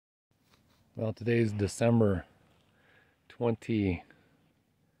Well, today's December 22nd,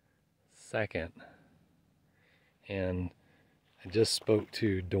 and I just spoke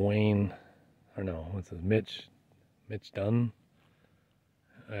to Dwayne, or no, what's his, Mitch Dunn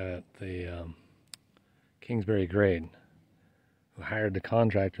at the Kingsbury Grade, who hired the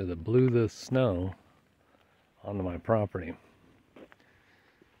contractor that blew the snow onto my property.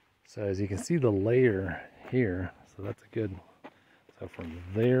 So as you can see the layer here, so that's a good, so from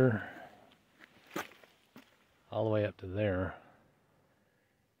there all the way up to there,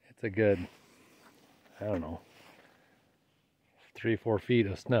 it's a good, I don't know, 3-4 feet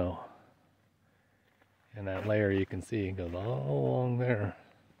of snow. And that layer you can see goes all along there.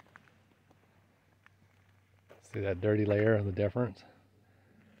 See that dirty layer and the difference?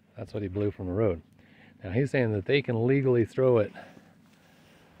 That's what he blew from the road. Now he's saying that they can legally throw it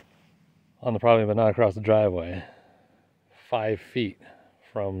on the property but not across the driveway 5 feet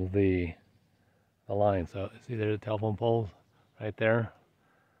from the line. So see there the telephone poles right there?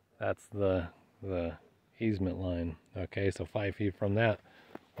 That's the easement line. Okay, so 5 feet from that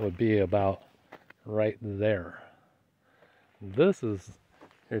would be about right there. This is,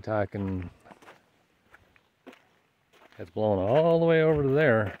 you're talking, it's blowing all the way over to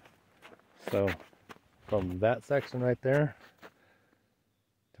there. So from that section right there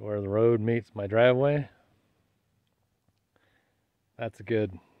to where the road meets my driveway, that's a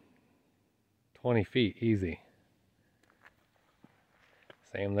good 20 feet easy.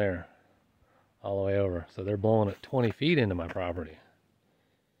 Same there, all the way over. So they're blowing it 20 feet into my property.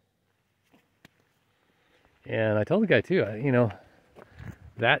 And I told the guy too, you know,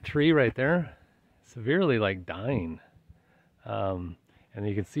 that tree right there, severely like dying. And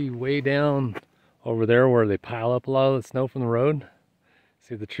you can see way down over there where they pile up a lot of the snow from the road.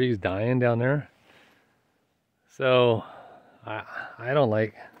 See the trees dying down there. So I don't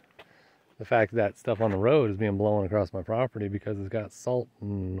like the fact that stuff on the road is being blown across my property because it's got salt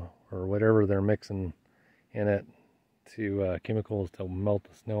and, or whatever they're mixing in it to chemicals to melt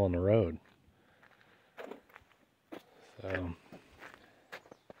the snow on the road. So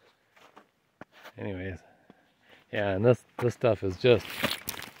anyways, yeah, and this stuff is just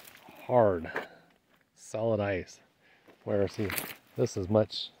hard, solid ice. Where, see, this is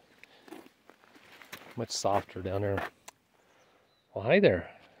much softer down there. Well, hi there.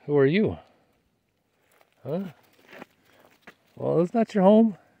 Who are you? Huh? Well, it's not your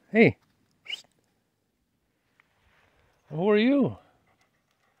home. Hey. Who are you?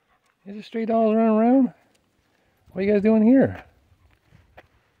 You just stray dogs running around? What are you guys doing here?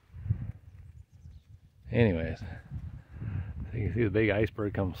 Anyways, so you can see the big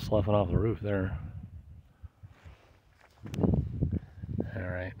iceberg come sloughing off the roof there. All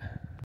right.